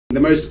The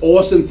most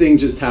awesome thing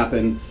just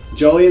happened.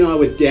 Jolie and I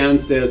were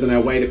downstairs on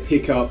our way to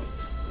pick up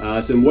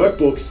some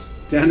workbooks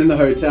down in the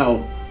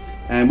hotel,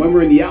 and when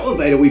we're in the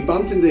elevator we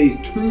bumped into these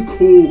two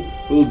cool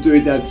little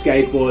dudes that had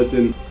skateboards,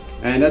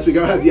 and as we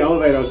go out the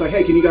elevator I was like,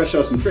 hey, can you guys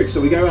show us some tricks?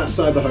 So we go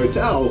outside the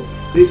hotel,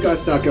 these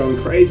guys start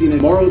going crazy, and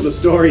the moral of the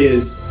story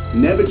is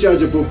never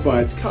judge a book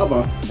by its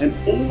cover, and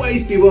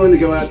always be willing to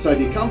go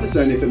outside your comfort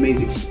zone if it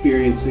means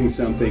experiencing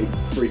something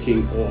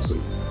freaking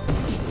awesome.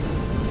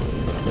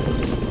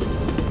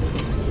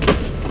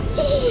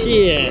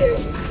 Yeah.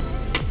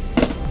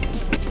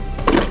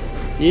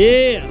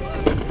 Yeah.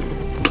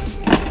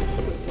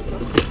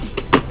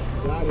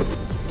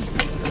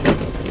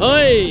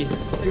 Oi.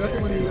 Do you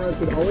reckon one of you guys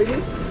could ollie me?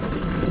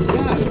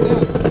 Yeah.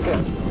 Okay.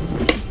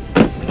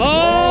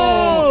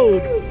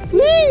 Oh!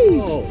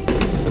 Woo! Oh.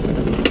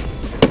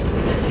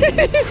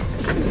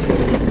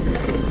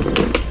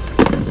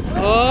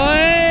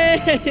 Oi!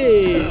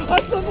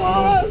 That's the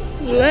ball!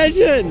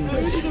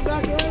 Legends!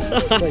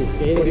 What do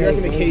you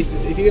reckon the keys to,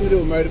 if you're going to do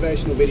a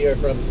motivational video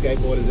for other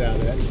skateboarders out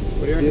there,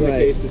 what do you reckon the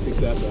keys to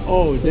success are?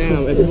 Oh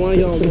damn, if you want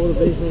to get all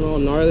motivational all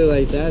gnarly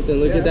like that, then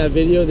look at that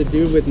video of the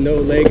dude with no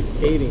legs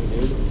skating,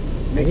 dude.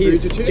 And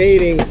he's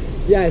skating,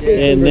 yeah, I think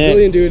it's a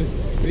Brazilian dude.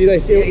 But he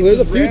like, there's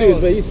a few dudes,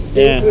 but he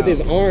skates with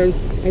his arms,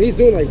 and he's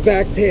doing like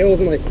back tails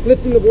and like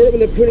lifting the board up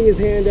and then putting his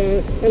hand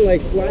down and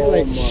like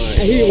sliding, and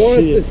he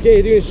wants to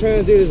skate, dude. He's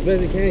trying to do his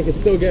best he can. He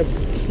can still get,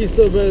 he's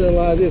still better than a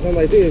lot of dudes. So I'm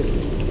like, dude,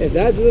 if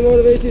that doesn't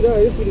motivate you, dog,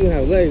 this dude doesn't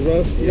have legs,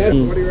 bro. Yeah.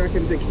 What do you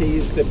reckon the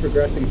keys to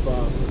progressing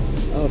fast?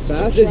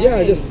 Fast is,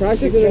 yeah, just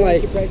practice and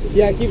like,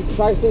 keep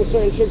practicing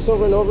certain tricks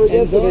over and over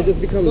again, so they just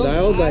become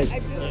dialed. Like,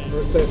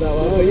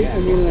 oh yeah, I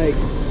mean, like,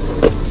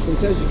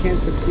 sometimes you can't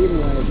succeed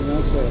in life, you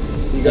know, so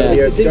you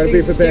gotta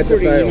be prepared to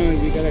fail. You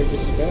know, you gotta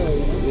just fail,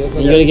 you know.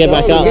 You gotta get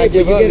back up.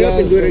 You get up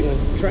and do it,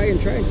 try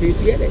until you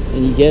get it.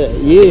 And you get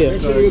it, yeah.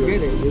 Eventually you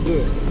get it, you do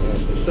it.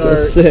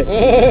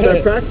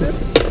 So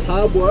practice,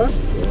 hard work,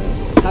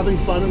 having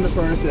fun in the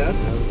process.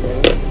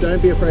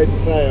 Don't be afraid to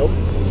fail,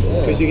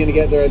 because you're gonna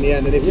get there in the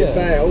end. And if you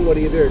fail, what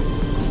do?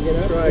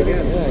 Try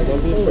again. Yeah,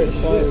 don't be afraid to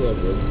fall.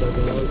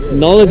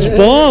 Knowledge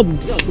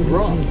bombs!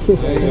 Wrong.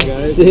 There you go,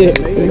 guys. Sick.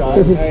 Thank you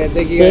guys. Alright,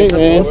 thank you guys.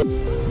 Sick, man.